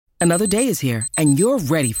Another day is here, and you're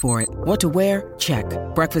ready for it. What to wear? Check.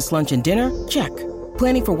 Breakfast, lunch, and dinner? Check.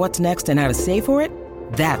 Planning for what's next and how to save for it?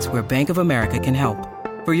 That's where Bank of America can help.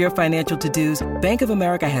 For your financial to-dos, Bank of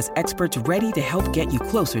America has experts ready to help get you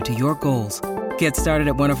closer to your goals. Get started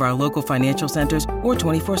at one of our local financial centers or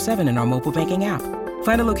 24/7 in our mobile banking app.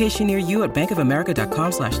 Find a location near you at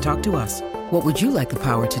bankofamerica.com/talktous. What would you like the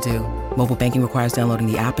power to do? Mobile banking requires downloading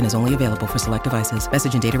the app and is only available for select devices.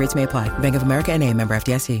 Message and data rates may apply. Bank of America N.A., member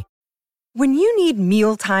FDIC. When you need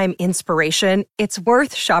mealtime inspiration, it's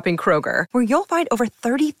worth shopping Kroger, where you'll find over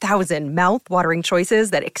 30,000 mouth-watering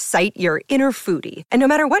choices that excite your inner foodie. And no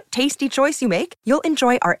matter what tasty choice you make, you'll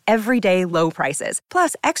enjoy our everyday low prices,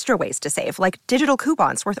 plus extra ways to save, like digital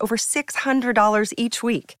coupons worth over $600 each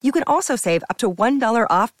week. You can also save up to $1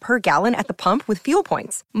 off per gallon at the pump with fuel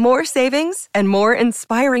points. More savings and more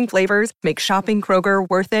inspiring flavors make shopping Kroger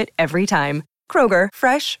worth it every time. Kroger,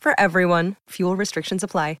 fresh for everyone. Fuel restrictions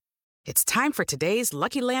apply. It's time for today's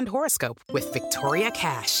Lucky Land horoscope with Victoria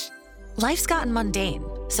Cash. Life's gotten mundane,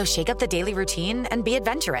 so shake up the daily routine and be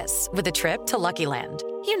adventurous with a trip to Lucky Land.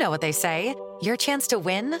 You know what they say, your chance to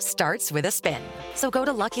win starts with a spin. So go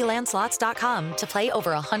to LuckyLandSlots.com to play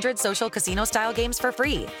over 100 social casino-style games for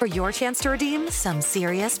free for your chance to redeem some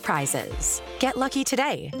serious prizes. Get lucky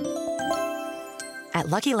today at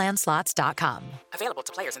LuckyLandSlots.com. Available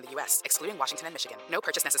to players in the U.S., excluding Washington and Michigan. No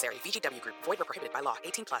purchase necessary. VGW Group. Void where prohibited by law.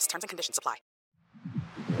 18+. Terms and conditions apply.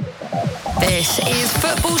 This is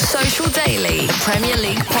Football Social Daily, Premier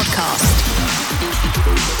League podcast.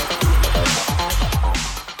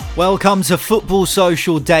 Welcome to Football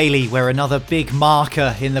Social Daily, where another big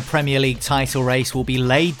marker in the Premier League title race will be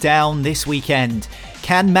laid down this weekend.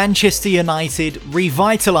 Can Manchester United,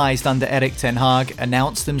 revitalised under Erik ten Hag,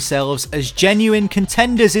 announce themselves as genuine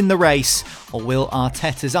contenders in the race? Or will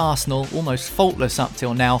Arteta's Arsenal, almost faultless up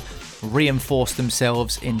till now, reinforce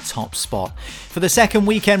themselves in top spot? For the second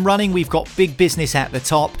weekend running, we've got big business at the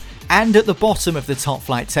top and at the bottom of the top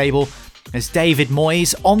flight table, as David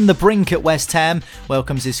Moyes, on the brink at West Ham,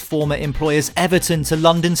 welcomes his former employers Everton to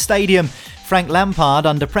London Stadium. Frank Lampard,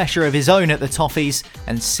 under pressure of his own at the Toffees,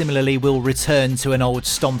 and similarly will return to an old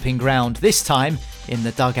stomping ground, this time in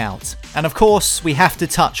the dugout. And of course, we have to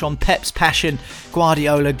touch on Pep's passion,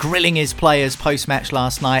 Guardiola grilling his players post-match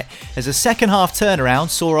last night as a second-half turnaround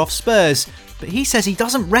saw off Spurs. But he says he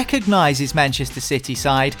doesn't recognise his Manchester City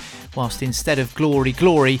side, whilst instead of glory,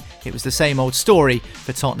 it was the same old story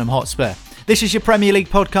for Tottenham Hotspur. This is your Premier League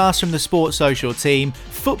podcast from the Sports Social team,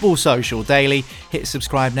 Football Social Daily. Hit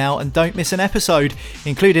subscribe now and don't miss an episode,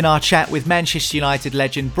 including our chat with Manchester United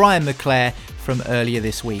legend Brian McClair from earlier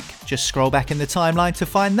this week. Just scroll back in the timeline to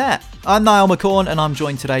find that. I'm Niall McCorn and I'm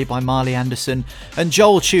joined today by Marley Anderson and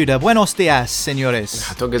Joel Tudor. Buenos dias,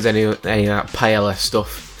 señores. Don't give any of that paella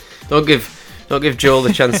stuff. Don't give Joel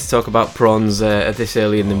the chance to talk about prawns at this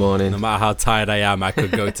early in the morning. No matter how tired I am, I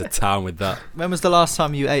could go to town with that. When was the last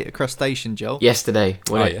time you ate a crustacean, Joel? Yesterday.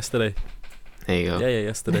 Yesterday. There you go. Yeah,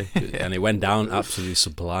 yesterday. And it went down absolutely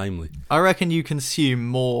sublimely. I reckon you consume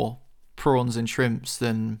more prawns and shrimps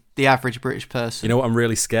than the average British person. You know what I'm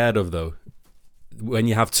really scared of, though? When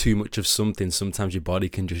you have too much of something, sometimes your body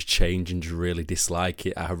can just change and just really dislike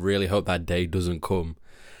it. I really hope that day doesn't come.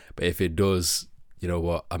 But if it does, you know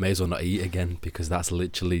what, I may as well not eat again, because that's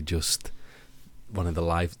literally just one of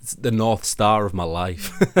the North Star of my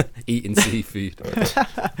life, eating seafood.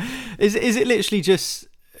 Is it literally just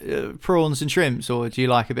prawns and shrimps, or do you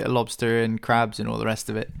like a bit of lobster and crabs and all the rest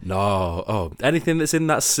of it? No, anything that's in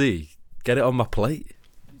that sea, get it on my plate.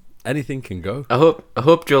 Anything can go. I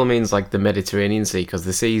hope Joel means like the Mediterranean Sea, because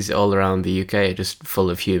the seas all around the UK are just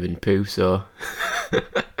full of human poo, so...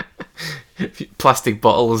 Plastic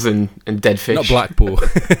bottles and dead fish. Not Blackpool.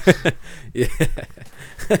 Yeah.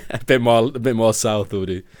 a bit more south, would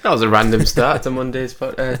he? That was a random start to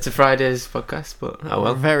Friday's podcast, but oh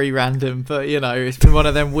well. Very random, but you know, it's been one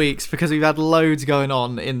of them weeks because we've had loads going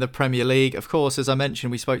on in the Premier League. Of course, as I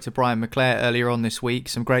mentioned, we spoke to Brian McClair earlier on this week,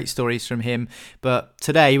 some great stories from him, but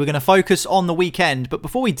today we're going to focus on the weekend. But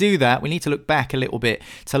before we do that, we need to look back a little bit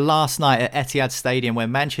to last night at Etihad Stadium, where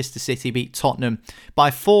Manchester City beat Tottenham by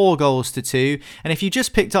 4-2. And if you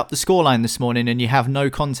just picked up the scoreline this morning and you have no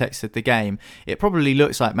context of the game, it probably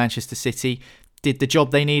looks like Manchester City did the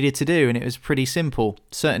job they needed to do, and it was pretty simple.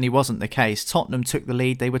 Certainly wasn't the case. Tottenham took the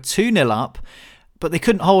lead. They were 2-0 up, but they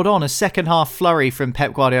couldn't hold on. A second half flurry from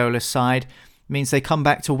Pep Guardiola's side means they come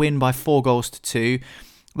back to win by 4-2.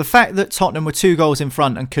 The fact that Tottenham were 2 goals in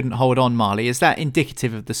front and couldn't hold on, Marley, is that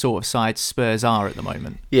indicative of the sort of side Spurs are at the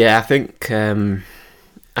moment? Yeah, I think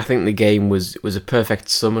the game was a perfect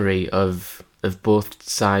summary of both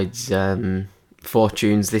sides'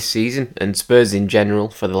 fortunes this season, and Spurs in general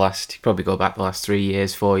for the last, probably go back the last 3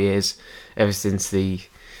 years, 4 years, ever since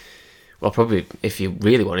probably if you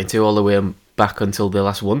really wanted to, all the way back until they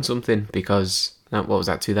last won something, because what was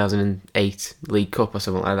that, 2008 League Cup or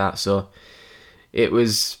something like that. So it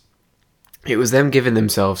was them giving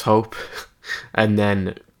themselves hope and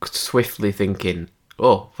then swiftly thinking,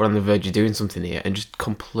 oh, we're on the verge of doing something here, and just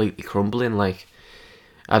completely crumbling. Like,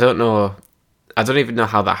 I don't even know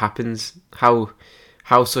how that happens. How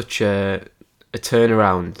such a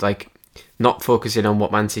turnaround, like, not focusing on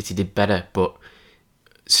what Man City did better, but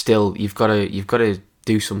still you've got to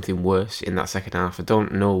do something worse in that second half. I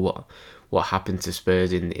don't know what happened to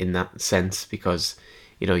Spurs in that sense, because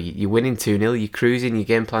you're winning 2-0, you're cruising, your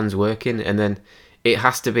game plan's working, and then it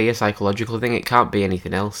has to be a psychological thing. It can't be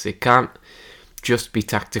anything else. It can't just be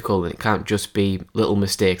tactical, and it can't just be little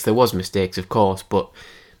mistakes. There was mistakes, of course, but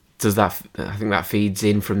I think that feeds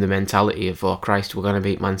in from the mentality of, oh Christ, we're going to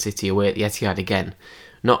beat Man City away at the Etihad again.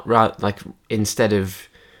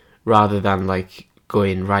 Rather than like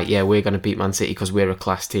going, right, yeah, we're going to beat Man City because we're a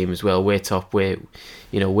class team as well. We're top. We're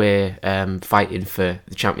fighting for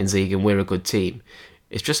the Champions League, and we're a good team.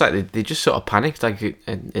 It's just like they just sort of panicked, like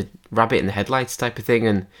a rabbit in the headlights type of thing,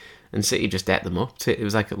 and City just ate them up. It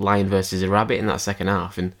was like a lion versus a rabbit in that second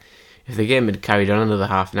half, and if the game had carried on another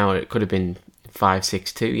half an hour, it could have been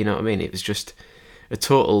 5-6-2. You know what I mean? It was just a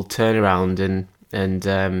total turnaround,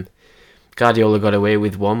 and Guardiola got away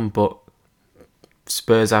with one, but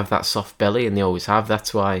Spurs have that soft belly, and they always have.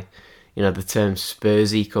 That's why the term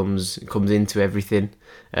Spursy comes into everything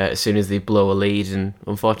as soon as they blow a lead, and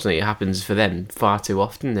unfortunately it happens for them far too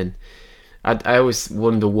often. And I always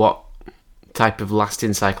wonder what type of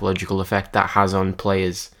lasting psychological effect that has on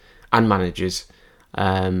players and managers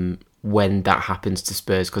when that happens to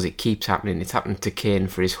Spurs, because it keeps happening. It's happened to Kane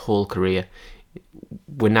for his whole career.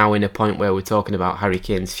 We're now in a point where we're talking about Harry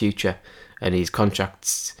Kane's future and his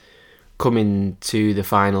contract's coming to the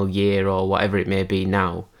final year or whatever it may be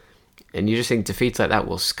now, and you just think defeats like that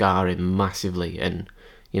will scar him massively. And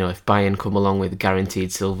if Bayern come along with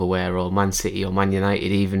guaranteed silverware, or Man City or Man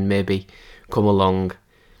United even maybe come along,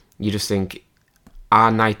 you just think,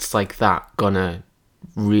 are nights like that gonna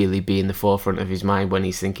really be in the forefront of his mind when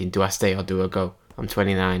he's thinking, do I stay or do I go? I'm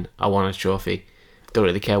 29, I want a trophy, don't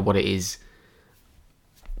really care what it is.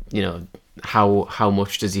 How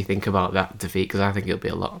much does he think about that defeat? Because I think it'll be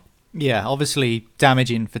a lot. Yeah, obviously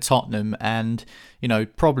damaging for Tottenham, and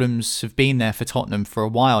problems have been there for Tottenham for a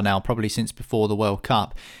while now, probably since before the World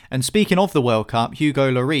Cup. And speaking of the World Cup, Hugo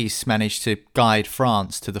Lloris managed to guide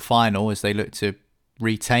France to the final as they look to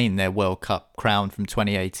retain their World Cup crown from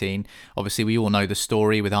 2018. Obviously, we all know the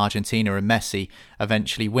story with Argentina and Messi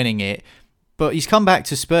eventually winning it. But he's come back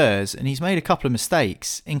to Spurs and he's made a couple of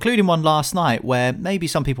mistakes, including one last night where maybe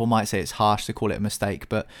some people might say it's harsh to call it a mistake,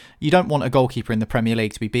 but you don't want a goalkeeper in the Premier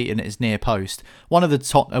League to be beaten at his near post. One of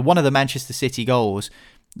the Manchester City goals,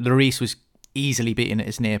 Lloris was easily beaten at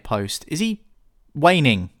his near post. Is he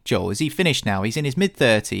waning, Joel? Is he finished now? He's in his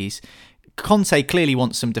mid-30s. Conte clearly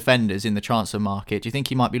wants some defenders in the transfer market. Do you think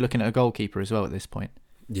he might be looking at a goalkeeper as well at this point?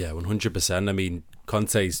 Yeah, 100%. I mean,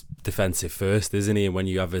 Conte's defensive first, isn't he? And when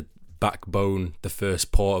you have a backbone, the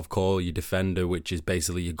first port of call, your defender, which is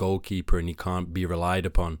basically your goalkeeper, and he can't be relied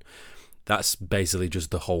upon, that's basically just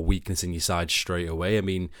the whole weakness in your side straight away. I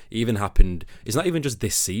mean, even happened, it's not even just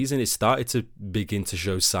this season, it started to begin to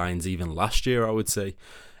show signs even last year, I would say.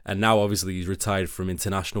 And now obviously he's retired from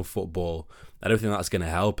international football. I don't think that's going to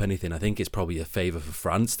help anything. I think it's probably a favour for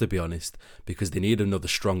France, to be honest, because they need another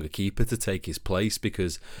stronger keeper to take his place,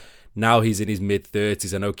 because now he's in his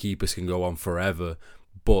mid-30s. I know keepers can go on forever,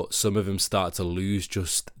 but some of them start to lose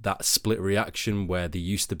just that split reaction where they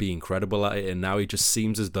used to be incredible at it, and now he just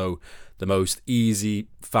seems as though the most easy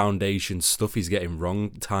foundation stuff he's getting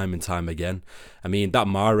wrong time and time again. I mean, that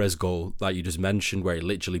Mahrez goal, like you just mentioned, where he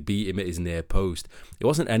literally beat him at his near post, it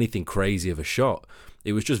wasn't anything crazy of a shot.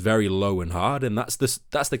 It was just very low and hard, and that's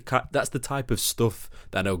the type of stuff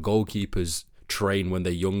that I know goalkeepers train when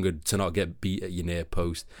they're younger to not get beat at your near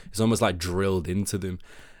post. It's almost like drilled into them.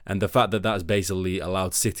 And the fact that that's basically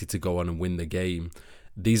allowed City to go on and win the game,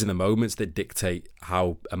 these are the moments that dictate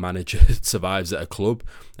how a manager survives at a club.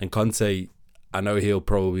 And Conte, I know he'll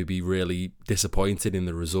probably be really disappointed in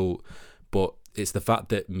the result, but it's the fact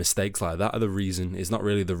that mistakes like that are the reason. It's not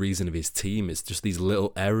really the reason of his team. It's just these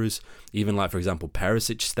little errors. Even like, for example,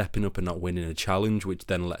 Perisic stepping up and not winning a challenge, which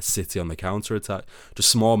then lets City on the counter-attack. Just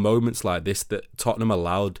small moments like this that Tottenham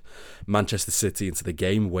allowed Manchester City into the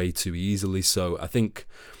game way too easily. So I think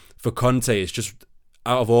for Conte, it's just,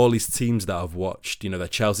 out of all these teams that I've watched, the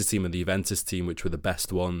Chelsea team and the Juventus team, which were the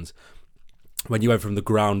best ones, when you went from the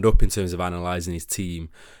ground up in terms of analysing his team,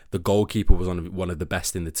 the goalkeeper was one of the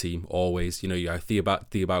best in the team, always. You know, you had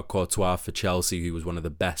Thibaut Courtois for Chelsea, who was one of the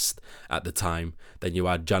best at the time. Then you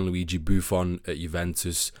had Gianluigi Buffon at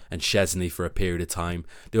Juventus and Szczesny for a period of time.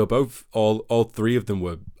 They were both, all three of them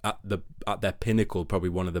were at their pinnacle, probably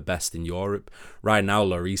one of the best in Europe. Right now,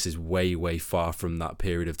 Lloris is way, way far from that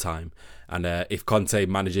period of time. And if Conte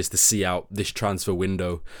manages to see out this transfer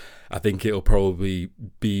window, I think it'll probably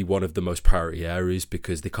be one of the most priority areas,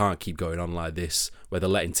 because they can't keep going on like this, where they're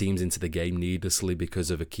letting teams into the game needlessly because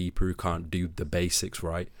of a keeper who can't do the basics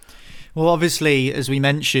right. Well, obviously, as we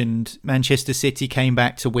mentioned, Manchester City came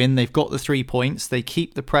back to win. They've got the 3 points. They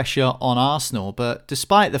keep the pressure on Arsenal. But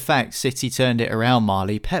despite the fact City turned it around,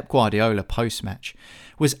 Marley, Pep Guardiola post-match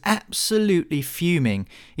was absolutely fuming.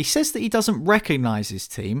 He says that he doesn't recognise his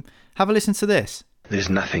team. Have a listen to this. There's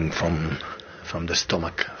nothing from the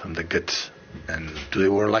stomach, from the guts. And today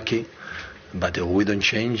we're lucky, but if we don't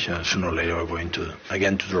change, sooner or later we're going to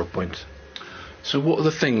drop points. So what are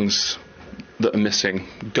the things that are missing?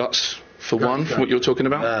 Guts, for one, what you're talking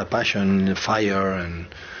about? Passion, fire,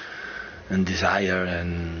 and desire,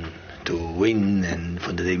 and to win, and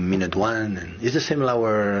for the minute one. And it's the same like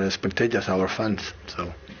our spectators, our fans.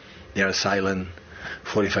 So they are silent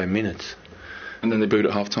 45 minutes. And then they booed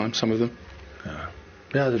at half-time, some of them?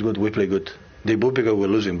 Yeah, that's good. We play good. They boo because we're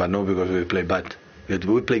losing, but not because we play bad.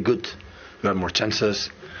 We play good. We have more chances.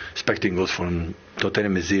 Expecting goals from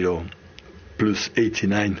Tottenham is 0, plus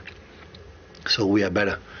 89. So we are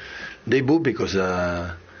better. They boo because we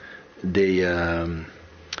were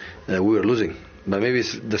losing. But maybe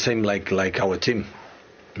it's the same like our team.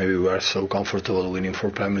 Maybe we are so comfortable winning 4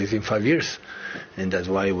 Premier League in 5 years. And that's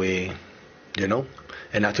why we,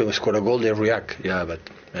 and after we score a goal, they react. Yeah, but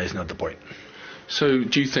that is not the point. So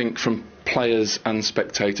do you think from players and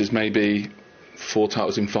spectators, maybe 4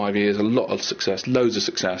 titles in 5 years, a lot of success, loads of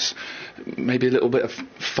success, maybe a little bit of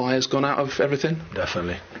fire's gone out of everything?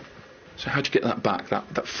 Definitely. So how do you get that back,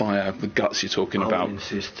 that fire, the guts you're talking about? I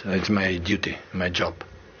insist. It's my duty, my job.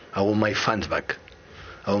 I want my fans back.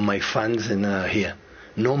 I want my fans here.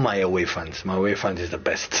 Not my away fans. My away fans is the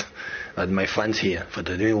best. But my fans here, for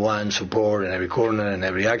the new one, support in every corner and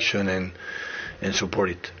every action and support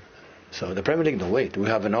it. So the Premier League, no wait. We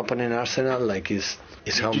have an opponent in Arsenal like is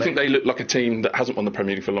how Do you think they look like a team that hasn't won the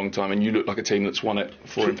Premier League for a long time, and you look like a team that's won it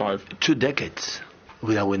 4 and 5? 2 decades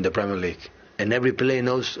without winning the Premier League. And every player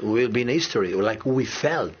knows we'll be in history, like we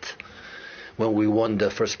felt when we won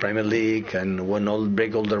the first Premier League and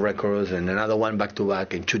break all the records, and another one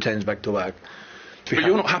back-to-back, and 2 times back-to-back. But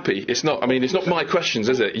you're not happy. It's not my questions,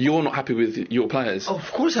 is it? You're not happy with your players.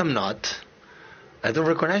 Of course I'm not. I don't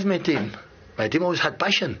recognize my team. My team always had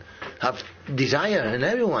passion, have desire, and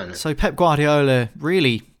everyone. So Pep Guardiola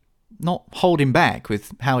really not holding back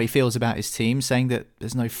with how he feels about his team, saying that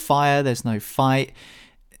there's no fire, there's no fight.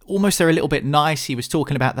 Almost they're a little bit nice. He was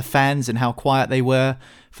talking about the fans and how quiet they were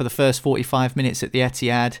for the first 45 minutes at the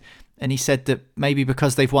Etihad. And he said that maybe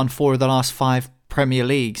because they've won 4 of the last 5 Premier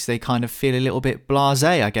Leagues, they kind of feel a little bit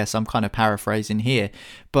blasé, I guess. I'm kind of paraphrasing here.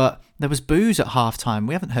 But there was boos at half-time.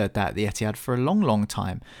 We haven't heard that at the Etihad for a long, long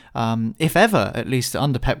time. If ever, at least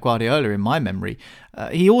under Pep Guardiola in my memory.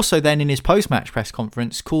 He also then in his post-match press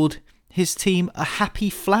conference called his team a happy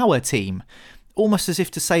flower team. Almost as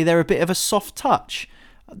if to say they're a bit of a soft touch.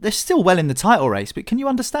 They're still well in the title race, but can you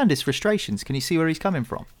understand his frustrations? Can you see where he's coming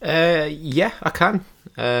from? Yeah, I can.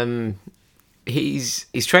 He's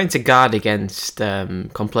trying to guard against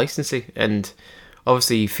complacency, and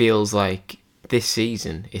obviously he feels like this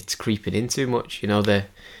season it's creeping in too much. They're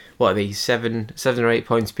 7 or 8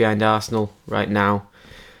 points behind Arsenal right now.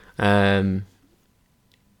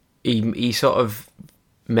 He sort of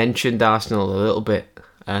mentioned Arsenal a little bit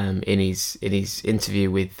in his interview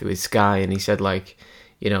with Sky, and he said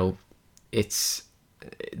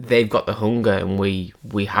they've got the hunger and we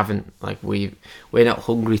haven't. We're not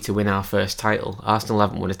hungry to win our first title. Arsenal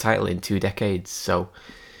haven't won a title in 2 decades, so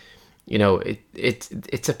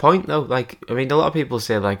it's a point though. A lot of people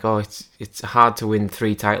say it's hard to win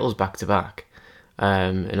 3 titles back to back,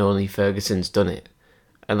 and only Ferguson's done it.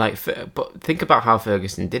 And but think about how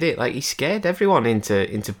Ferguson did it. He scared everyone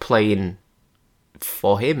into playing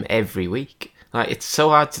for him every week. It's so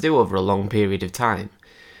hard to do over a long period of time.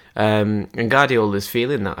 And Guardiola's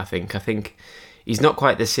feeling that, I think he's not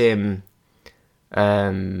quite the same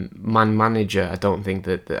man-manager, I don't think,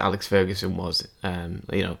 that Alex Ferguson was.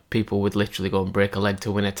 People would literally go and break a leg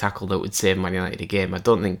to win a tackle that would save Man United a game. I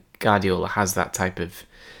don't think Guardiola has that type of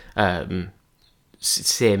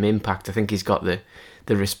same impact. I think he's got the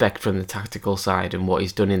respect from the tactical side and what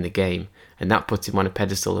he's done in the game, and that puts him on a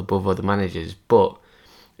pedestal above other managers, but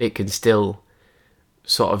it can still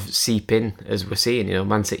sort of seep in as we're seeing. You know,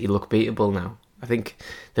 Man City look beatable now. I think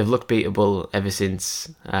they've looked beatable ever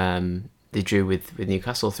since they drew with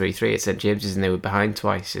Newcastle 3-3 at St James's, and they were behind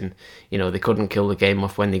twice, and you know they couldn't kill the game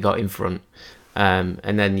off when they got in front. And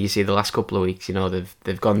then you see the last couple of weeks, you know,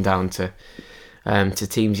 they've gone down to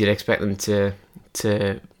teams you'd expect them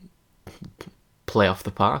to play off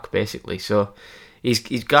the park, basically. So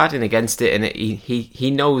he's guarding against it, and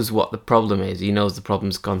he knows what the problem is. He knows the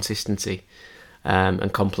problem's consistency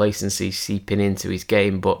and complacency seeping into his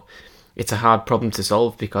game, but it's a hard problem to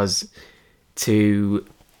solve because the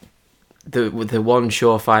one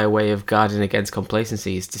surefire way of guarding against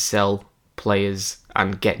complacency is to sell players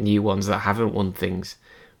and get new ones that haven't won things.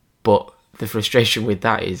 But the frustration with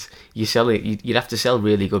that is you'd have to sell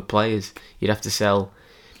really good players. You'd have to sell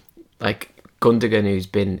like Gundogan, who's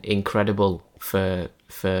been incredible for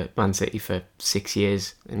Man City for 6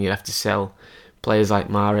 years, and you'd have to sell players like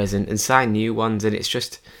Mahrez and sign new ones. And it's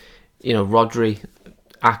just, you know, Rodri,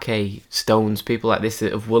 Ake, Stones, people like this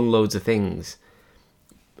that have won loads of things,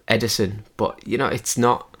 Edison, but you know it's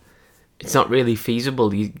not really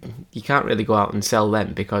feasible. You can't really go out and sell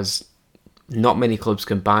them because not many clubs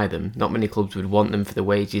can buy them. Not many clubs would want them for the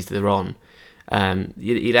wages they're on.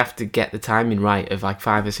 You'd have to get the timing right of like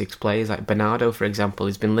 5 or 6 players. Like Bernardo, for example,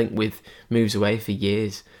 has been linked with moves away for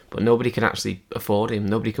years, but nobody can actually afford him.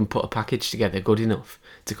 Nobody can put a package together good enough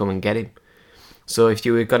to come and get him. So if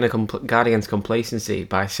you were going to guard against complacency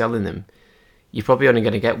by selling them, you're probably only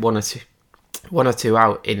going to get one or two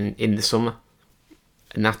out in the summer,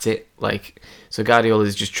 and that's it. Like, so Guardiola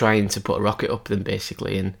is just trying to put a rocket up them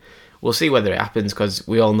basically, and we'll see whether it happens because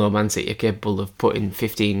we all know Man City are capable of putting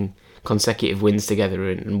 15 consecutive wins together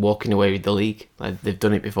and walking away with the league. Like they've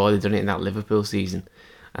done it before. They've done it in that Liverpool season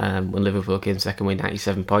when Liverpool came second with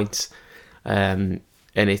 97 points, and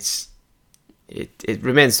it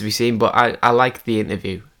remains to be seen. But I like the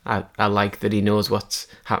interview. I like that he knows what's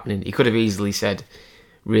happening. He could have easily said,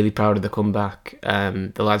 really proud of the comeback,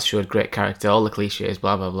 the lads showed great character, all the cliches,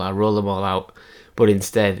 blah blah blah, roll them all out. But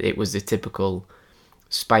instead it was the typical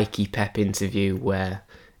spiky Pep interview where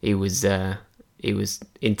he was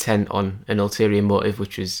intent on an ulterior motive,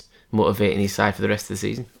 which was motivating his side for the rest of the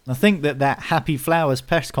season. I think that Happy Flowers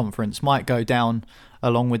press conference might go down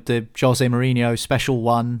along with the Jose Mourinho special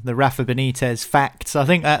one, the Rafa Benitez facts. I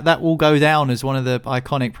think that will go down as one of the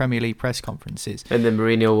iconic Premier League press conferences. And the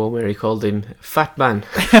Mourinho one where he called him Fat Man.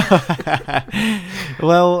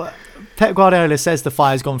 Well, Pep Guardiola says the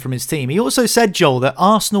fire's gone from his team. He also said, Joel, that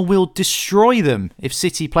Arsenal will destroy them if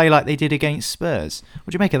City play like they did against Spurs.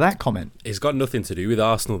 What do you make of that comment? It's got nothing to do with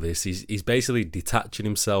Arsenal, this. He's basically detaching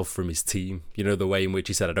himself from his team. You know, the way in which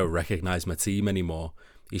he said, I don't recognise my team anymore.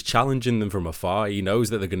 He's challenging them from afar. He knows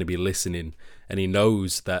that they're going to be listening, and he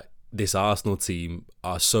knows that this Arsenal team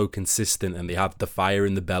are so consistent and they have the fire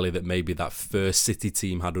in the belly that maybe that first City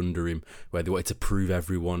team had under him, where they wanted to prove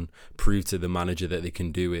to the manager that they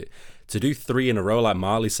can do it. To do 3 in a row, like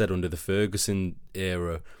Marley said, under the Ferguson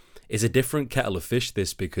era, is a different kettle of fish,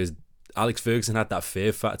 this, because Alex Ferguson had that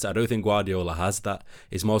fear factor. I don't think Guardiola has that.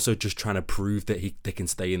 It's more so just trying to prove that they can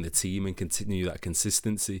stay in the team and continue that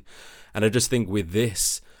consistency. And I just think with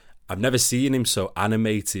this, I've never seen him so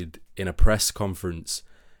animated in a press conference.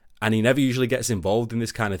 And he never usually gets involved in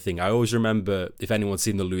this kind of thing. I always remember, if anyone's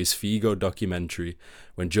seen the Luis Figo documentary,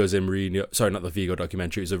 when Jose Mourinho, sorry, not the Figo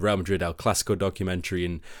documentary, it was a Real Madrid El Clasico documentary,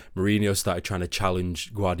 and Mourinho started trying to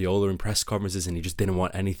challenge Guardiola in press conferences, and he just didn't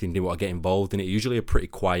want anything, didn't want to get involved in it. Usually a pretty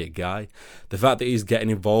quiet guy. The fact that he's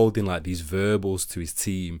getting involved in like these verbals to his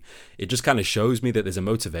team, it just kind of shows me that there's a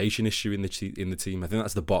motivation issue in the team. I think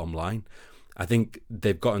that's the bottom line. I think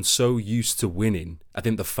they've gotten so used to winning. I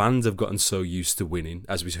think the fans have gotten so used to winning,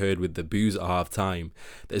 as we heard with the boos at half time,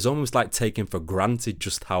 that it's almost like taking for granted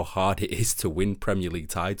just how hard it is to win Premier League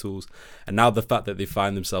titles. And now the fact that they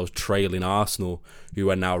find themselves trailing Arsenal,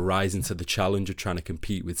 who are now rising to the challenge of trying to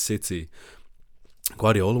compete with City,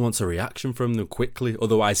 Guardiola wants a reaction from them quickly.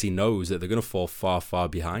 Otherwise, he knows that they're going to fall far, far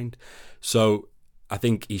behind. So I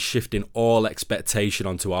think he's shifting all expectation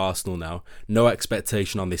onto Arsenal now. No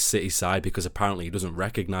expectation on this City side because apparently he doesn't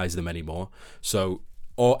recognise them anymore. So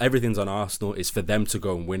everything's on Arsenal. It's for them to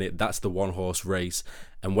go and win it. That's the one-horse race.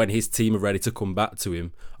 And when his team are ready to come back to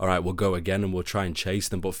him, all right, we'll go again and we'll try and chase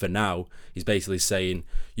them. But for now, he's basically saying,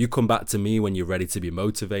 you come back to me when you're ready to be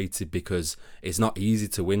motivated, because it's not easy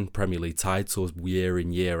to win Premier League titles year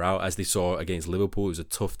in, year out. As they saw against Liverpool, it was a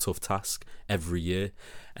tough task every year.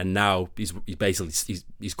 And now he's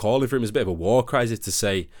calling for him as a bit of a war cry to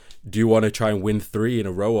say, do you want to try and win 3 in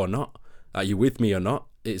a row or not? Are you with me or not?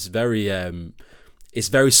 It's very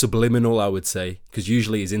subliminal, I would say, because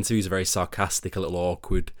usually his interviews are very sarcastic, a little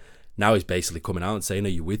awkward. Now he's basically coming out and saying, are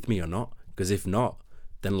you with me or not? Because if not,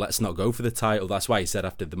 then let's not go for the title. That's why he said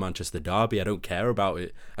after the Manchester derby, I don't care about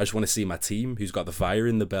it. I just want to see my team who's got the fire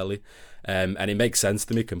in the belly. And it makes sense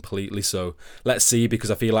to me completely. So let's see,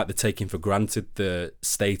 because I feel like they're taking for granted the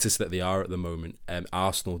status that they are at the moment.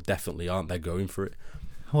 Arsenal definitely aren't. They're going for it.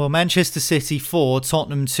 Well, Manchester City 4,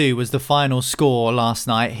 Tottenham 2 was the final score last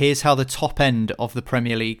night. Here's how the top end of the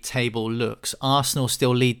Premier League table looks. Arsenal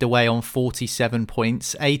still lead the way on 47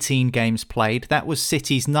 points, 18 games played. That was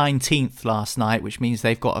City's 19th last night, which means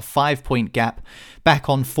they've got a 5-point gap back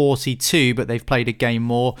on 42, but they've played a game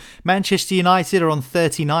more. Manchester United are on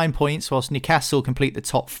 39 points, whilst Newcastle complete the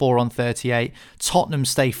top 4 on 38. Tottenham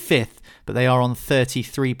stay 5th, but they are on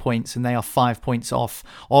 33 points and they are 5 points off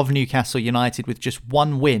of Newcastle United with just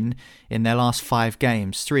one win in their last 5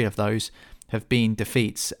 games. 3 of those have been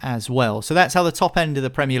defeats as well. So that's how the top end of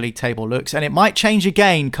the Premier League table looks, and it might change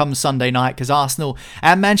again come Sunday night because Arsenal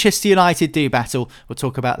and Manchester United do battle. We'll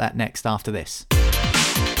talk about that next after this.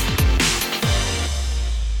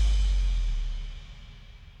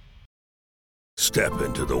 Step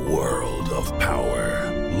into the world of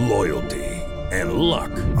power, loyalty, and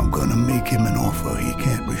luck. I'm gonna make him an offer he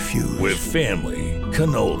can't refuse. With family,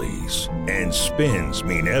 cannolis, and spins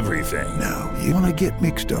mean everything. Now, you wanna get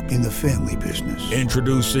mixed up in the family business.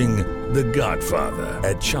 Introducing The Godfather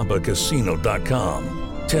at ChumbaCasino.com.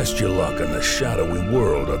 Test your luck in the shadowy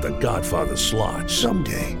world of The Godfather slot.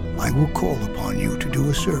 Someday, I will call upon you to do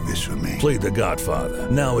a service for me. Play The Godfather,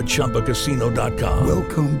 now at ChumbaCasino.com.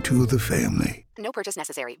 Welcome to the family. No purchase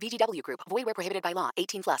necessary. VGW Group. Void where prohibited by law.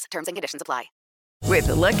 18+. Terms and conditions apply. With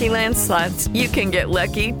the Lucky Land Slots, you can get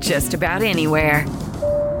lucky just about anywhere.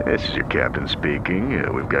 This is your captain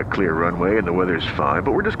speaking. We've got clear runway and the weather's fine,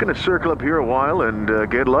 but we're just going to circle up here a while and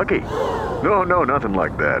get lucky. No, nothing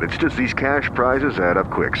like that. It's just these cash prizes add up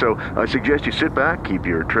quick. So I suggest you sit back, keep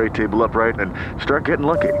your tray table upright, and start getting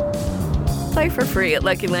lucky. Play for free at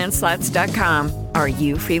LuckyLandSlots.com. Are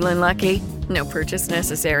you feeling lucky? No purchase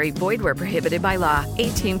necessary. Void where prohibited by law.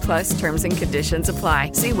 18+ terms and conditions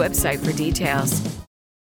apply. See website for details.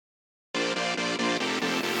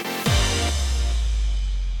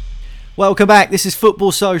 Welcome back. This is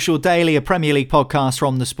Football Social Daily, a Premier League podcast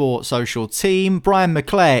from the Sport Social team. Brian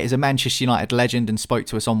McClare is a Manchester United legend and spoke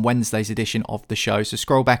to us on Wednesday's edition of the show. So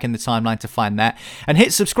scroll back in the timeline to find that. And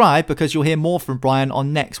hit subscribe because you'll hear more from Brian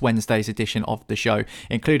on next Wednesday's edition of the show,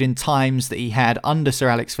 including times that he had under Sir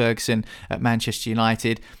Alex Ferguson at Manchester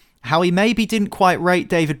United, how he maybe didn't quite rate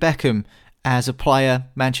David Beckham as a player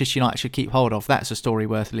Manchester United should keep hold of. That's a story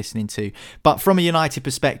worth listening to. But from a United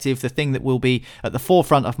perspective, the thing that will be at the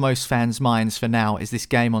forefront of most fans' minds for now is this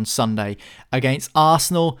game on Sunday against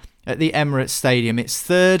Arsenal at the Emirates Stadium. It's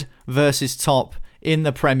third versus top in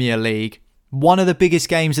the Premier League. One of the biggest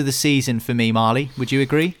games of the season for me, Marley. Would you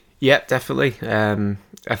agree? Yeah, definitely.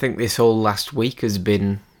 I think this whole last week has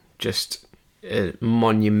been just a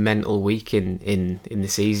monumental week in the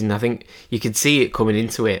season. I think you could see it coming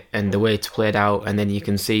into it and the way it's played out, and then you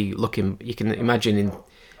can imagine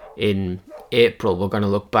in April we're going to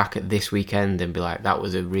look back at this weekend and be like, that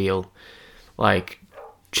was a real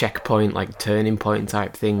checkpoint, turning point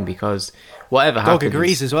type thing, because whatever happens... Dog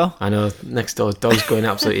agrees as well. I know, next door dog's going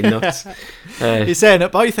absolutely nuts. You're saying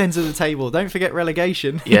at both ends of the table, don't forget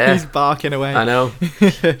relegation. Yeah. He's barking away. I know.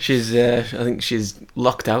 She's I think she's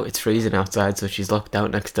locked out. It's freezing outside, so she's locked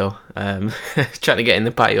out next door, trying to get in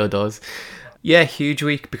the patio doors. Yeah, huge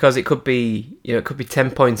week, because it could be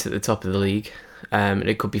 10 points at the top of the league, and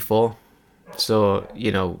it could be 4. So,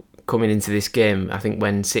 coming into this game, I think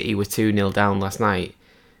when City were 2-0 down last night,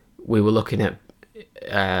 we were looking at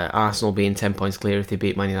Arsenal being 10 points clear if they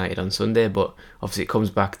beat Man United on Sunday, but obviously it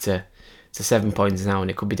comes back to 7 points now,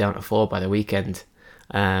 and it could be down to 4 by the weekend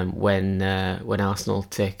when Arsenal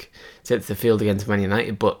take the field against Man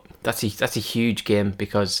United. But that's a huge game,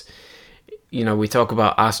 because we talk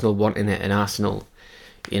about Arsenal wanting it and Arsenal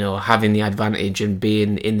having the advantage and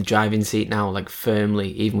being in the driving seat now,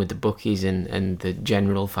 firmly, even with the bookies and the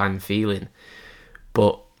general fan feeling.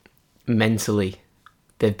 But mentally,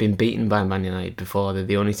 they've been beaten by Man United before. They're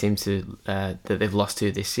the only team that they've lost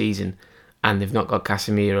to this season, and they've not got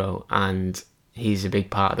Casemiro, and he's a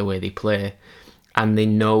big part of the way they play. And they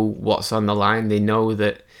know what's on the line. They know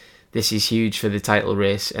that this is huge for the title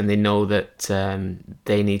race, and they know that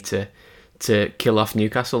they need to kill off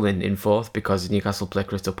Newcastle in fourth, because Newcastle play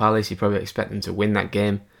Crystal Palace. You probably expect them to win that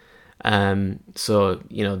game. So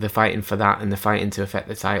they're fighting for that, and they're fighting to affect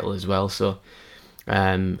the title as well. So.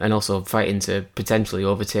 And also fighting to potentially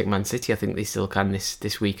overtake Man City. I think they still can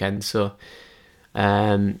this weekend. So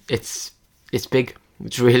it's big.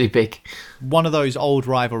 It's really big. One of those old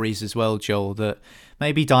rivalries as well, Joel, that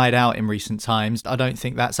maybe died out in recent times. I don't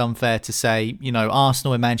think that's unfair to say.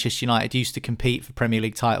 Arsenal and Manchester United used to compete for Premier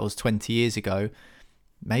League titles 20 years ago.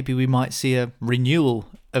 Maybe we might see a renewal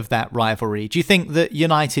of that rivalry. Do you think that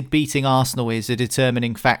United beating Arsenal is a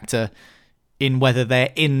determining factor in whether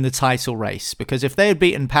they're in the title race? Because if they had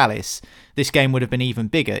beaten Palace, this game would have been even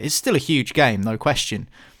bigger. It's still a huge game, no question.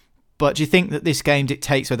 But do you think that this game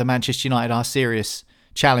dictates whether Manchester United are serious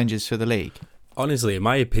challengers for the league? Honestly, in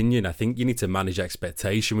my opinion, I think you need to manage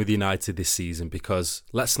expectation with United this season, because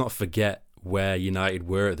let's not forget where United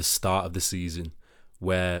were at the start of the season,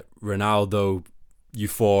 where Ronaldo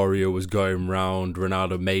euphoria was going round,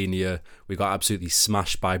 Ronaldo mania. We got absolutely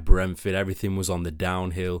smashed by Brentford. Everything was on the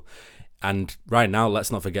downhill. And right now, let's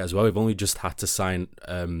not forget as well, we've only just had to sign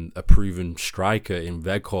a proven striker in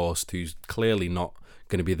Weghorst, who's clearly not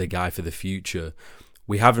going to be the guy for the future.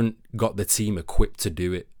 We haven't got the team equipped to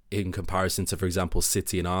do it in comparison to, for example,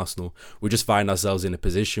 City and Arsenal. We just find ourselves in a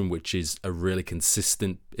position which is the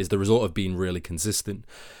result of being really consistent.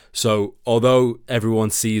 So although everyone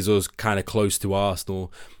sees us kind of close to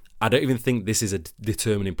Arsenal, I don't even think this is a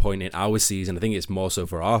determining point in our season. I think it's more so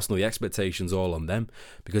for Arsenal. The expectation's all on them.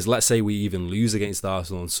 Because let's say we even lose against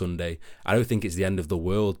Arsenal on Sunday, I don't think it's the end of the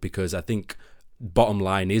world, because I think bottom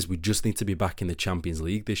line is we just need to be back in the Champions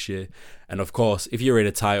League this year. And of course, if you're in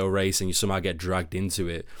a title race and you somehow get dragged into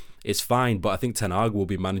it, it's fine. But I think Ten Hag will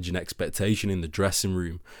be managing expectation in the dressing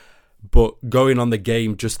room. But going on the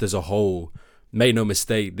game just as a whole, make no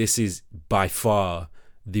mistake, this is by far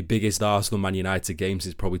the biggest Arsenal-Man United game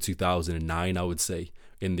since probably 2009, I would say,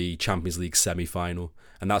 in the Champions League semi-final.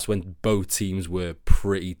 And that's when both teams were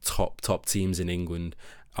pretty top teams in England.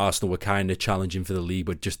 Arsenal were kind of challenging for the league,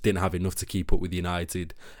 but just didn't have enough to keep up with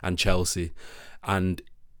United and Chelsea. And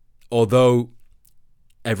although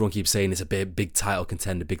everyone keeps saying it's a big title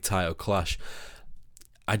contender, big title clash,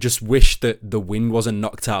 I just wish that the wind wasn't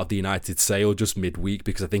knocked out of the United sail just midweek,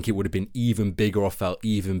 because I think it would have been even bigger, or felt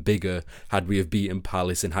even bigger, had we have beaten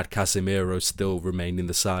Palace and had Casemiro still remained in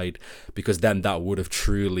the side, because then that would have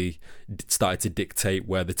truly started to dictate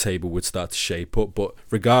where the table would start to shape up. But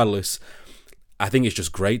regardless, I think it's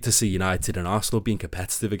just great to see United and Arsenal being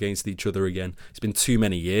competitive against each other again. It's been too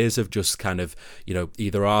many years of just kind of,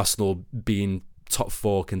 either Arsenal being top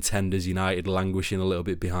four contenders, United languishing a little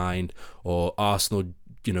bit behind, or Arsenal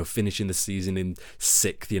finishing the season in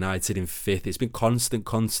 6th, United in 5th. It's been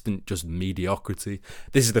constant just mediocrity.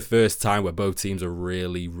 This is the first time where both teams are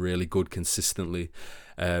really, really good consistently.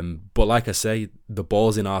 But like I say, the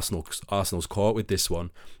ball's in Arsenal's court with this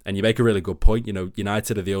one. And you make a really good point.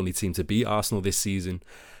 United are the only team to beat Arsenal this season.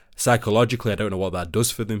 Psychologically, I don't know what that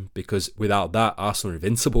does for them, because without that, Arsenal are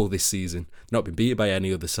invincible this season, not been beaten by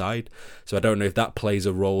any other side. So I don't know if that plays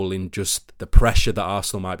a role in just the pressure that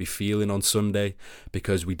Arsenal might be feeling on Sunday,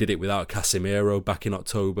 because we did it without Casemiro back in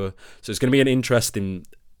October. So it's going to be an interesting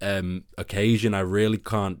occasion. I really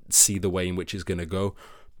can't see the way in which it's going to go,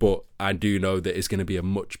 but I do know that it's going to be a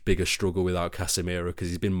much bigger struggle without Casemiro, because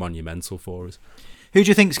he's been monumental for us. Who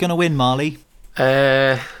do you think is going to win, Marley?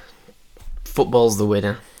 Football's the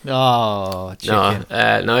winner. Oh, chicken.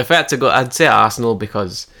 No, if I had to go, I'd say Arsenal,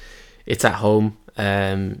 because it's at home.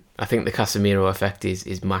 I think the Casemiro effect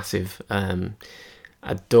is massive.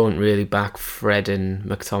 I don't really back Fred and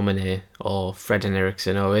McTominay, or Fred and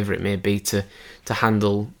Eriksen, or whoever it may be, to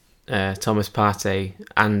handle Thomas Partey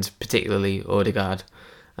and particularly Odegaard.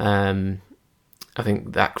 I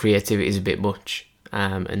think that creativity is a bit much,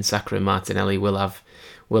 and Saka and Martinelli will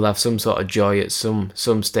have some sort of joy at some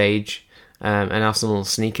stage. And Arsenal will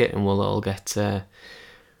sneak it, and we'll all get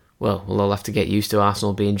we'll all have to get used to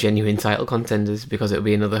Arsenal being genuine title contenders, because it'll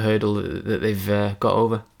be another hurdle that they've got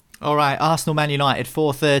over. All right, Arsenal Man United,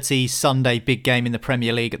 4:30 Sunday, big game in the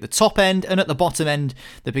Premier League at the top end, and at the bottom end,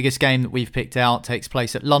 the biggest game that we've picked out takes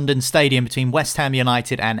place at London Stadium between West Ham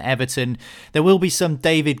United and Everton. There will be some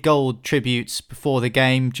David Gold tributes before the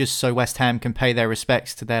game, just so West Ham can pay their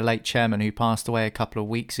respects to their late chairman who passed away a couple of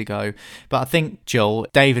weeks ago. But I think, Joel,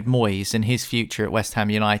 David Moyes and his future at West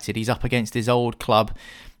Ham United, he's up against his old club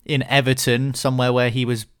in Everton, somewhere where he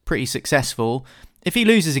was pretty successful. If he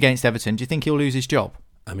loses against Everton, do you think he'll lose his job?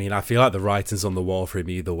 I mean, I feel like the writing's on the wall for him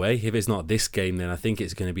either way. If it's not this game, then I think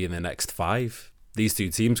it's going to be in the next 5. These two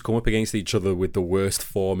teams come up against each other with the worst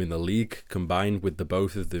form in the league, combined with the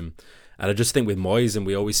both of them. And I just think with Moyes, and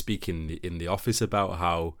we always speak in the office about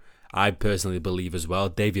how I personally believe as well,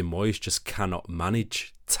 David Moyes just cannot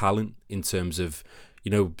manage talent in terms of,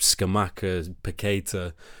 Scamacca,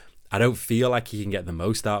 Paqueta. I don't feel like he can get the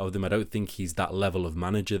most out of them. I don't think he's that level of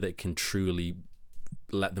manager that can truly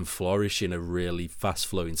let them flourish in a really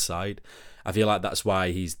fast-flowing side. I feel like that's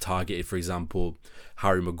why he's targeted, for example,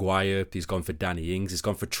 Harry Maguire. He's gone for Danny Ings. He's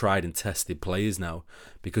gone for tried and tested players now,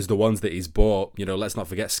 because the ones that he's bought, let's not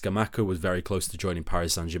forget Scamacca was very close to joining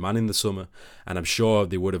Paris Saint-Germain in the summer, and I'm sure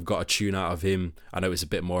they would have got a tune out of him. I know it's a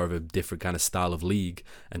bit more of a different kind of style of league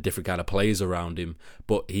and different kind of players around him,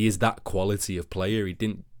 but he is that quality of player. He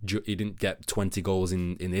didn't get 20 goals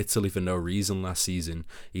in Italy for no reason last season.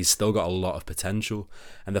 He's still got a lot of potential,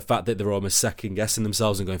 and the fact that they're almost second guessing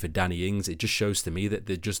themselves and going for Danny Ings, it just shows to me that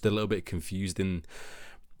they're just a little bit confused in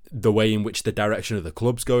the way in which the direction of the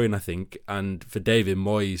club's going, I think. And for David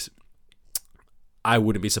Moyes, I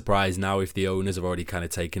wouldn't be surprised now if the owners have already kind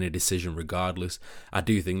of taken a decision regardless. I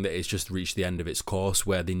do think that it's just reached the end of its course,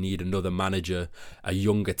 where they need another manager, a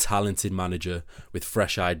younger, talented manager with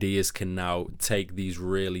fresh ideas can now take these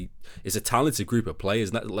really... It's a talented group of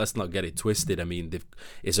players. Let's not get it twisted. I mean,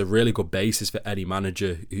 it's a really good basis for any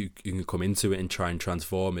manager who can come into it and try and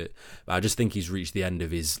transform it. But I just think he's reached the end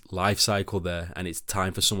of his life cycle there, and it's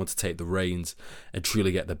time for someone to take the reins and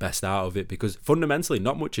truly get the best out of it, because fundamentally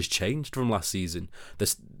not much has changed from last season.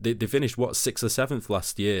 They finished, 6th or 7th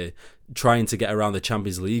last year, trying to get around the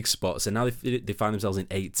Champions League spots, and now they find themselves in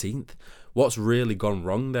 18th. What's really gone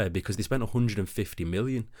wrong there? Because they spent 150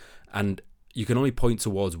 million, and you can only point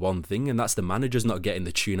towards one thing, and that's the manager's not getting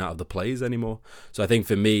the tune out of the players anymore. So I think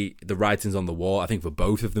for me, the writing's on the wall. I think for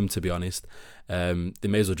both of them, to be honest, they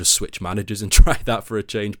may as well just switch managers and try that for a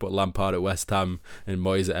change. Put Lampard at West Ham and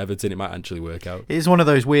Moyes at Everton. It might actually work out. It is one of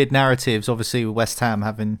those weird narratives, obviously, with West Ham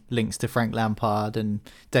having links to Frank Lampard and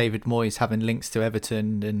David Moyes having links to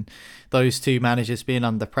Everton, and those two managers being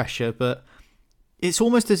under pressure. But it's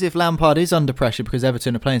almost as if Lampard is under pressure because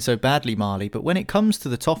Everton are playing so badly, Marley. But when it comes to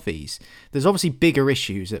the Toffees, there's obviously bigger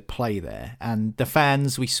issues at play there. And the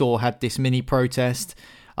fans we saw had this mini protest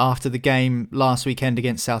after the game last weekend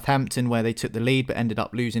against Southampton, where they took the lead but ended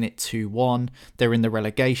up losing it 2-1. They're in the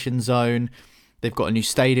relegation zone. They've got a new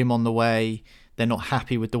stadium on the way. They're not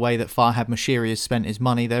happy with the way that Farhad Moshiri has spent his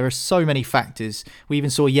money. There are so many factors. We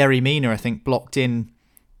even saw Yerry Mina, I think, blocked in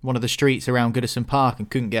one of the streets around Goodison Park and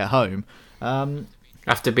couldn't get home.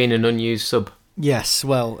 After being an unused sub. Yes,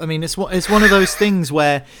 well, I mean, it's one of those things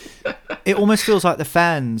where it almost feels like the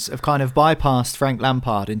fans have kind of bypassed Frank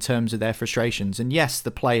Lampard in terms of their frustrations. And yes, the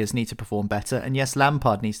players need to perform better, and yes,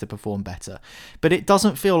 Lampard needs to perform better. But it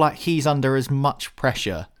doesn't feel like he's under as much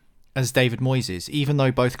pressure as David Moyes is, even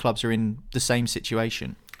though both clubs are in the same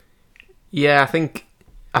situation. Yeah, I think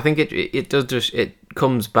it does just, it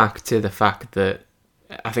comes back to the fact that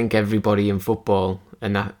I think everybody in football,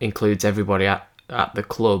 and that includes everybody at the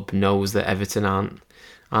club, knows that Everton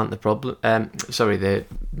aren't the problem. The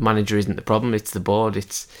manager isn't the problem. It's the board.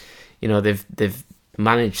 It's, they've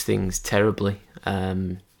managed things terribly,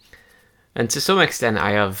 and to some extent,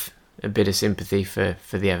 I have a bit of sympathy for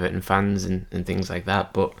the Everton fans and things like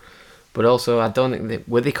that. But also, I don't think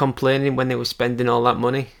were they complaining when they were spending all that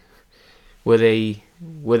money? Were they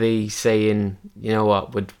saying, you know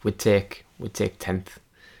what, we'd take 10th.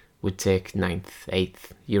 Would take 9th,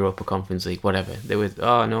 8th, Europa Conference League, whatever. They were,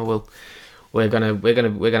 oh no, well, we're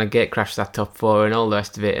gonna get crash that top four and all the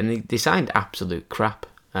rest of it. And they signed absolute crap.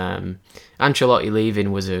 Ancelotti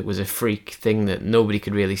leaving was a freak thing that nobody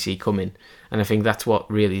could really see coming, and I think that's what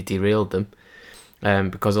really derailed them.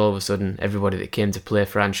 Because all of a sudden, everybody that came to play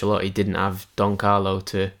for Ancelotti didn't have Don Carlo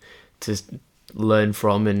to learn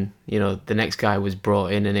from, and the next guy was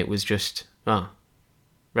brought in, and it was just, oh,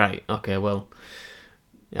 right, okay, well,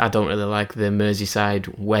 I don't really like the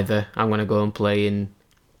Merseyside weather. I'm going to go and play in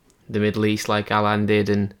the Middle East like Alan did,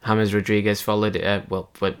 and James Rodriguez followed it.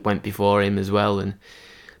 Went before him as well, and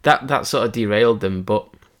that sort of derailed them. But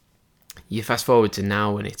you fast forward to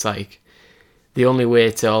now, and it's like the only way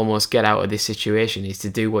to almost get out of this situation is to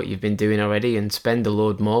do what you've been doing already and spend a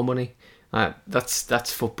load more money.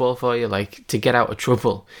 That's football for you. Like, to get out of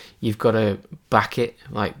trouble, you've got to back it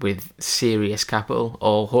like with serious capital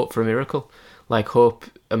or hope for a miracle. Like, hope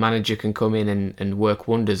a manager can come in and work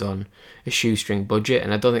wonders on a shoestring budget.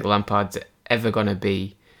 And I don't think Lampard's ever going to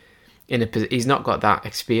be he's not got that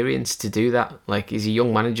experience to do that. Like, he's a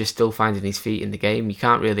young manager still finding his feet in the game. You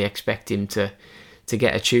can't really expect him to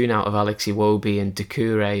get a tune out of Alex Iwobi and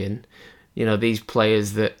Doucouré and, these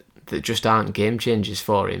players that just aren't game changers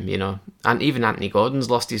for him, And even Anthony Gordon's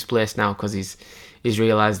lost his place now because he's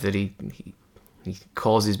realised that he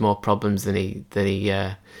causes more problems than he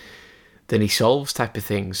solves, type of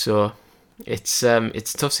thing. So it's a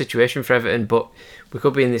tough situation for Everton, but we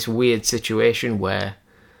could be in this weird situation where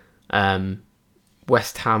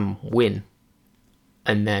West Ham win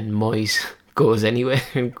and then Moyes goes anyway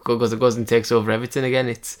and goes and takes over Everton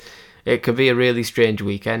again. it could be a really strange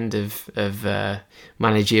weekend of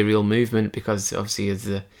managerial movement, because obviously,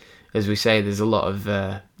 as we say, there's a lot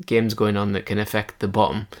of games going on that can affect the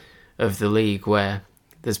bottom of the league, where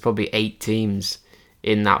there's probably 8 teams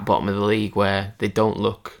in that bottom of the league where they don't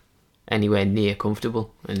look anywhere near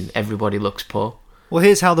comfortable and everybody looks poor. Well,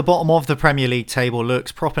 here's how the bottom of the Premier League table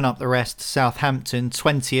looks. Propping up the rest, Southampton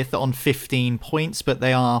 20th on 15 points, but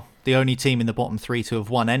they are the only team in the bottom 3 to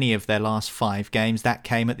have won any of their last 5 games. That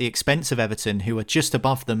came at the expense of Everton, who are just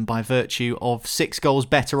above them by virtue of 6 goals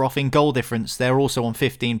better off in goal difference. They're also on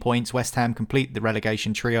 15 points. West Ham complete the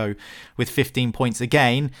relegation trio with 15 points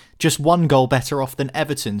again, just 1 goal better off than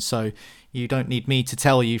Everton. So you don't need me to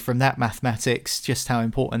tell you from that mathematics just how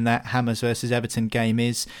important that Hammers versus Everton game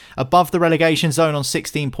is. Above the relegation zone on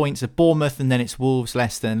 16 points of Bournemouth, and then it's Wolves,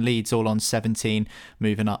 Leicester and Leeds all on 17,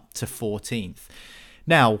 moving up to 14th.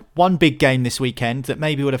 Now, one big game this weekend that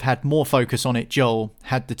maybe would have had more focus on it, Joel,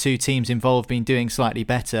 had the 2 teams involved been doing slightly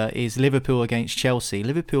better, is Liverpool against Chelsea.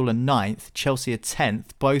 Liverpool are 9th, Chelsea are 10th,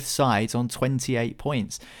 both sides on 28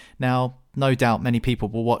 points. Now, no doubt many people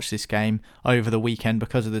will watch this game over the weekend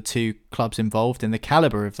because of the 2 clubs involved and the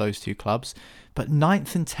calibre of those 2 clubs. But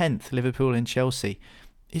 9th and 10th, Liverpool and Chelsea.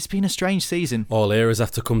 It's been a strange season. All eras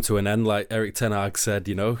have to come to an end, like Erik ten Hag said,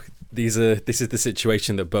 you know. This is the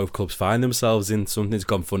situation that both clubs find themselves in. Something's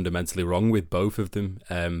gone fundamentally wrong with both of them.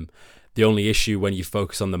 The only issue when you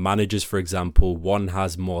focus on the managers, for example, one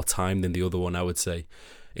has more time than the other one, I would say.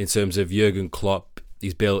 In terms of Jurgen Klopp,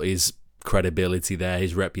 he's built his credibility there.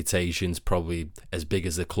 His reputation's probably as big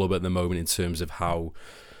as the club at the moment in terms of how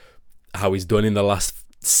he's done in the last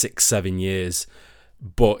 6-7 years.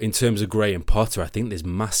 But in terms of Graham Potter, I think there's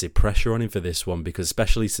massive pressure on him for this one, because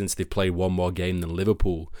especially since they've played one more game than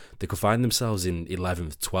Liverpool, they could find themselves in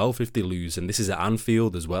 11th, 12th if they lose, and this is at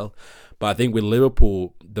Anfield as well. But I think with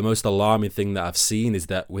Liverpool, the most alarming thing that I've seen is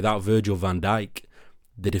that without Virgil van Dijk,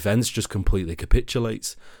 the defence just completely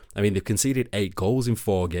capitulates. I mean, they've conceded 8 goals in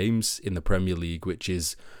 4 games in the Premier League, which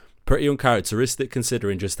is pretty uncharacteristic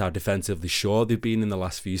considering just how defensively sure they've been in the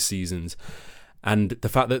last few seasons. And the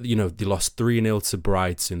fact that, you know, they lost 3-0 to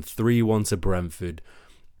Brighton, 3-1 to Brentford,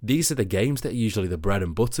 these are the games that are usually the bread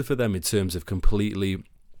and butter for them in terms of completely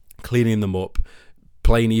cleaning them up,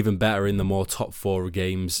 playing even better in the more top 4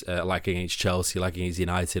 games, like against Chelsea, like against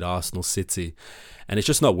United, Arsenal, City. And it's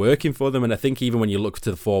just not working for them. And I think even when you look to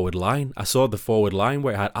the forward line, I saw the forward line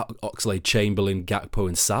where it had Oxlade-Chamberlain, Gakpo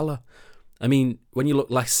and Salah. I mean, when you look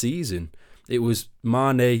last season, it was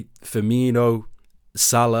Mane, Firmino,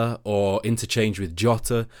 Salah, or interchange with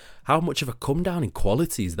Jota. How much of a come down in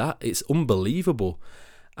quality is that? It's unbelievable.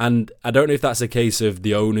 And I don't know if that's a case of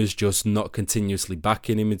the owners just not continuously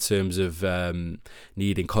backing him in terms of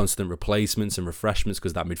needing constant replacements and refreshments,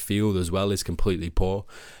 because that midfield as well is completely poor.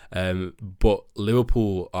 But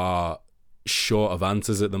Liverpool are short of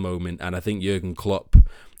answers at the moment, and I think Jurgen Klopp,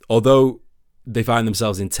 although they find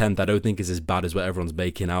themselves in 10th, I don't think it's as bad as what everyone's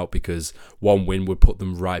making out, because one win would put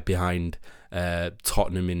them right behind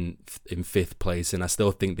Tottenham in 5th place, and I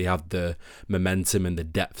still think they have the momentum and the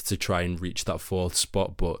depth to try and reach that 4th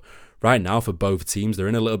spot. But right now for both teams, they're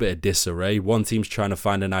in a little bit of disarray. One team's trying to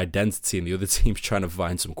find an identity and the other team's trying to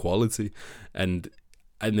find some quality, and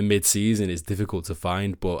in the mid-season it's difficult to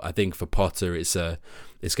find. But I think for Potter it's going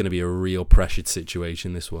to be a real pressured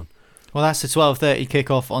situation, this one. Well, that's the 12:30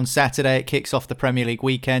 kickoff on Saturday. It kicks off the Premier League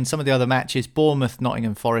weekend. Some of the other matches: Bournemouth,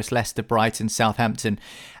 Nottingham Forest, Leicester, Brighton, Southampton,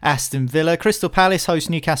 Aston Villa. Crystal Palace host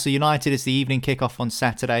Newcastle United as the evening kickoff on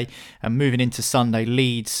Saturday. And moving into Sunday,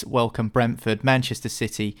 Leeds welcome Brentford. Manchester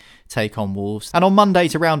City take on Wolves. And on Monday,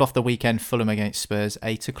 to round off the weekend, Fulham against Spurs,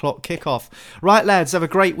 8 o'clock kickoff. Right, lads, have a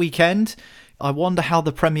great weekend. I wonder how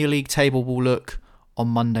the Premier League table will look on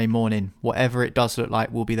Monday morning. Whatever it does look like,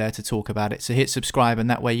 we'll be there to talk about it. So hit subscribe, and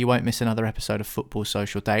that way you won't miss another episode of Football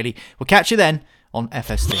Social Daily. We'll catch you then on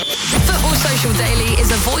FST. Football Social Daily is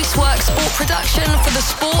a VoiceWorks sport production for the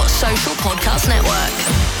Sports Social Podcast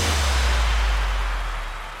Network.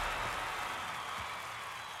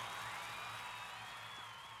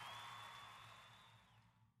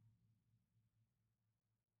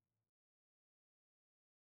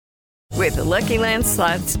 With the Lucky Land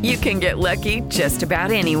Slots, you can get lucky just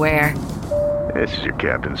about anywhere. This is your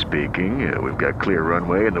captain speaking. We've got clear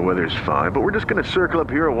runway and the weather's fine, but we're just going to circle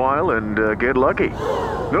up here a while and get lucky.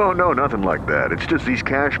 No, nothing like that. It's just these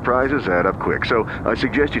cash prizes add up quick. So I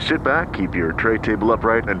suggest you sit back, keep your tray table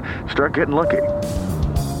upright, and start getting lucky.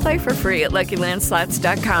 Play for free at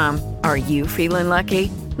LuckyLandSlots.com. Are you feeling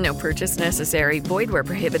lucky? No purchase necessary. Void where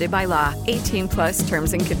prohibited by law. 18+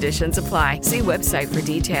 terms and conditions apply. See website for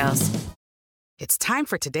details. It's time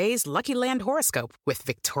for today's Lucky Land horoscope with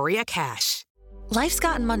Victoria Cash. Life's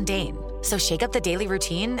gotten mundane, so shake up the daily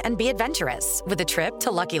routine and be adventurous with a trip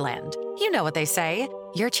to Lucky Land. You know what they say,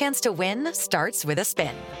 your chance to win starts with a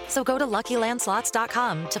spin. So go to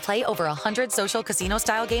LuckyLandSlots.com to play over 100 social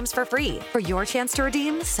casino-style games for free for your chance to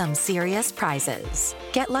redeem some serious prizes.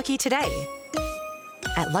 Get lucky today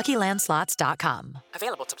at LuckyLandSlots.com.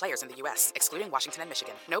 Available to players in the U.S., excluding Washington and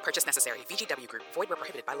Michigan. No purchase necessary. VGW Group. Void where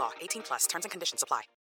prohibited by law. 18+. Terms and conditions apply.